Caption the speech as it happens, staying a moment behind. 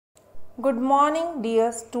Good morning,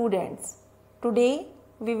 dear students. Today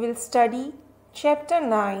we will study Chapter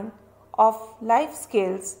 9 of Life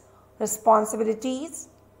Skills, Responsibilities,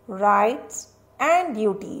 Rights and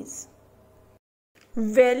Duties.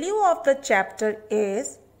 Value of the chapter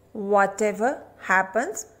is whatever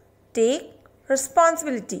happens, take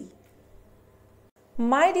responsibility.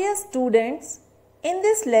 My dear students, in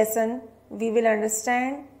this lesson we will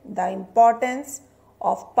understand the importance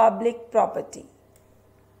of public property.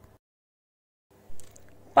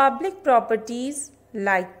 Public properties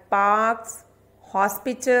like parks,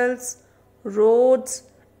 hospitals, roads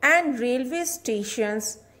and railway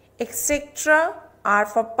stations, etc. are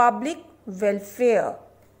for public welfare.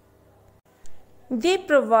 They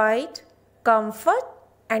provide comfort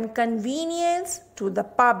and convenience to the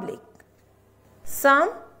public.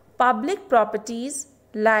 Some public properties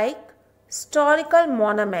like historical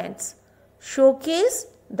monuments showcase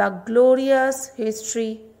the glorious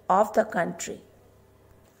history of the country.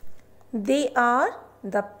 They are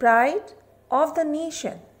the pride of the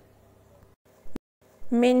nation.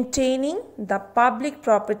 Maintaining the public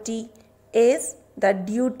property is the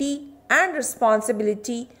duty and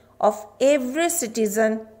responsibility of every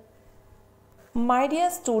citizen. My dear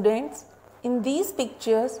students, in these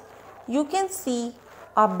pictures, you can see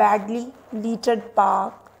a badly littered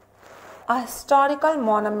park, a historical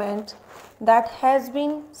monument that has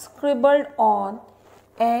been scribbled on,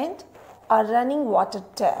 and a running water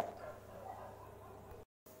tap.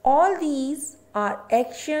 All these are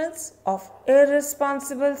actions of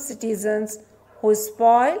irresponsible citizens who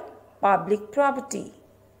spoil public property.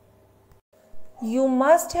 You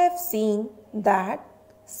must have seen that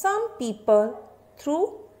some people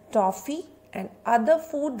threw toffee and other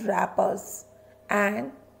food wrappers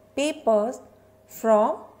and papers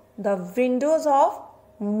from the windows of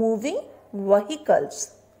moving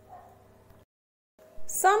vehicles.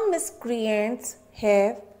 Some miscreants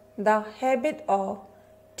have the habit of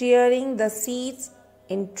tearing the seats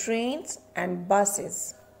in trains and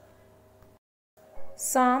buses.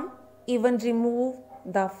 Some even remove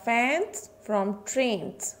the fans from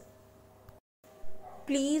trains.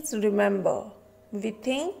 Please remember, we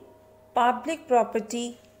think public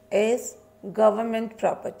property is government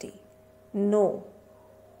property. No,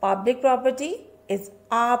 public property is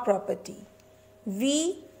our property.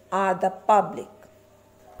 We are the public.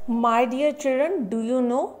 My dear children, do you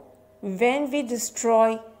know, when we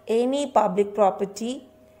destroy any public property,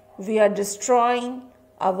 we are destroying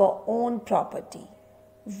our own property.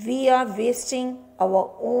 We are wasting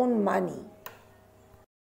our own money.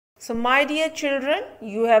 So my dear children,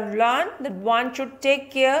 you have learned that one should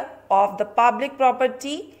take care of the public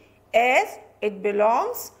property as it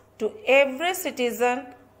belongs to every citizen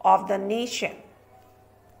of the nation.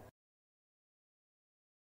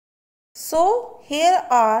 So here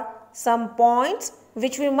are some points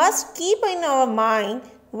which we must keep in our mind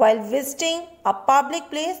while visiting a public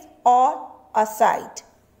place or a site.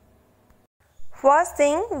 First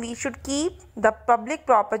thing, we should keep the public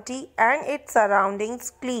property and its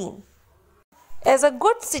surroundings clean. As a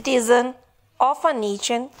good citizen of a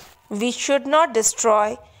nation, we should not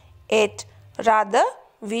destroy it. Rather,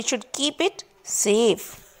 we should keep it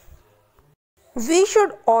safe. We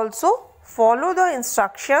should also follow the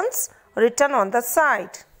instructions written on the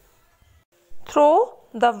site. Throw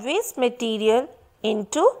the waste material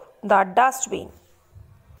into the dustbin.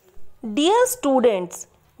 Dear students,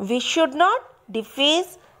 we should not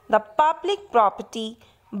deface the public property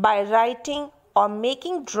by writing or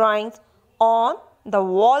making drawings on the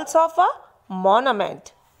walls of a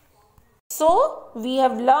monument. So, we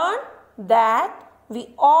have learned that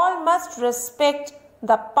we all must respect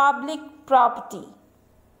the public property.